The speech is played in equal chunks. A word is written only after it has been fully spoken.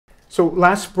So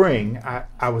last spring,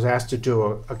 I was asked to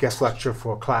do a guest lecture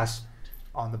for a class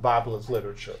on the Bible as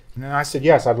literature. And then I said,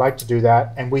 yes, I'd like to do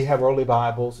that. And we have early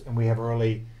Bibles and we have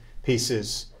early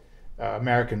pieces,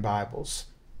 American Bibles.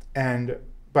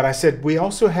 But I said, we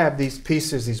also have these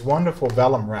pieces, these wonderful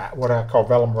vellum wrap, what I call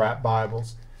vellum wrap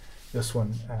Bibles. This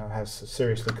one has a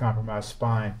seriously compromised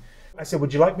spine. I said,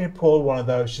 would you like me to pull one of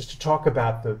those just to talk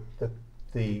about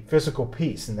the physical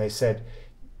piece? And they said,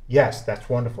 yes, that's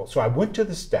wonderful. So I went to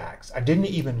the stacks. I didn't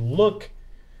even look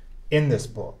in this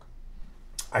book.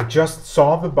 I just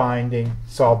saw the binding,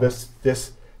 saw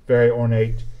this very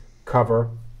ornate cover,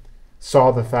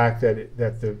 saw the fact that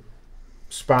the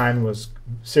spine was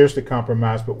seriously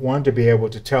compromised, but wanted to be able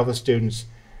to tell the students,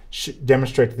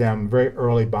 demonstrate to them very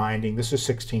early binding. This is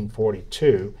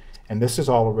 1642, and this is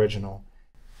all original.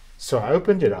 So I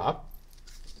opened it up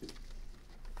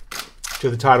to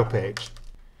the title page,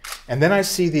 and then I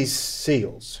see these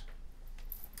seals,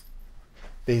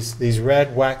 these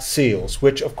red wax seals,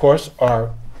 which of course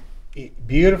are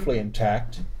beautifully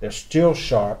intact. They're still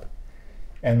sharp,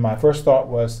 and my first thought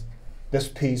was this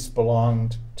piece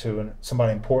belonged to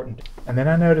somebody important. And then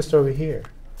I noticed over here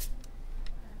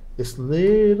this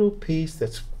little piece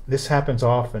this happens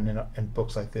often in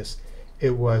books like this.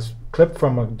 It was clipped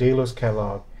from a dealer's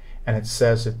catalog, and it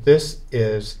says that this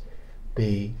is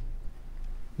the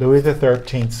Louis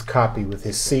XIII's copy with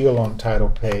his seal on title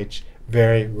page,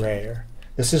 very rare.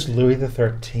 This is Louis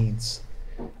XIII's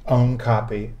own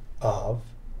copy of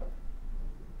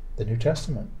the New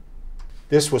Testament.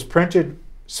 This was printed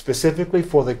specifically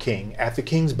for the king at the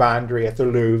King's Bindery at the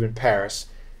Louvre in Paris,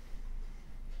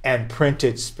 and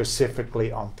printed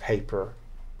specifically on paper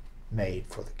made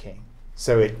for the king.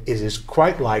 So it is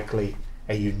quite likely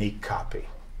a unique copy.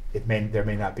 There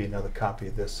may not be another copy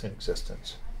of this in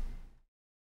existence.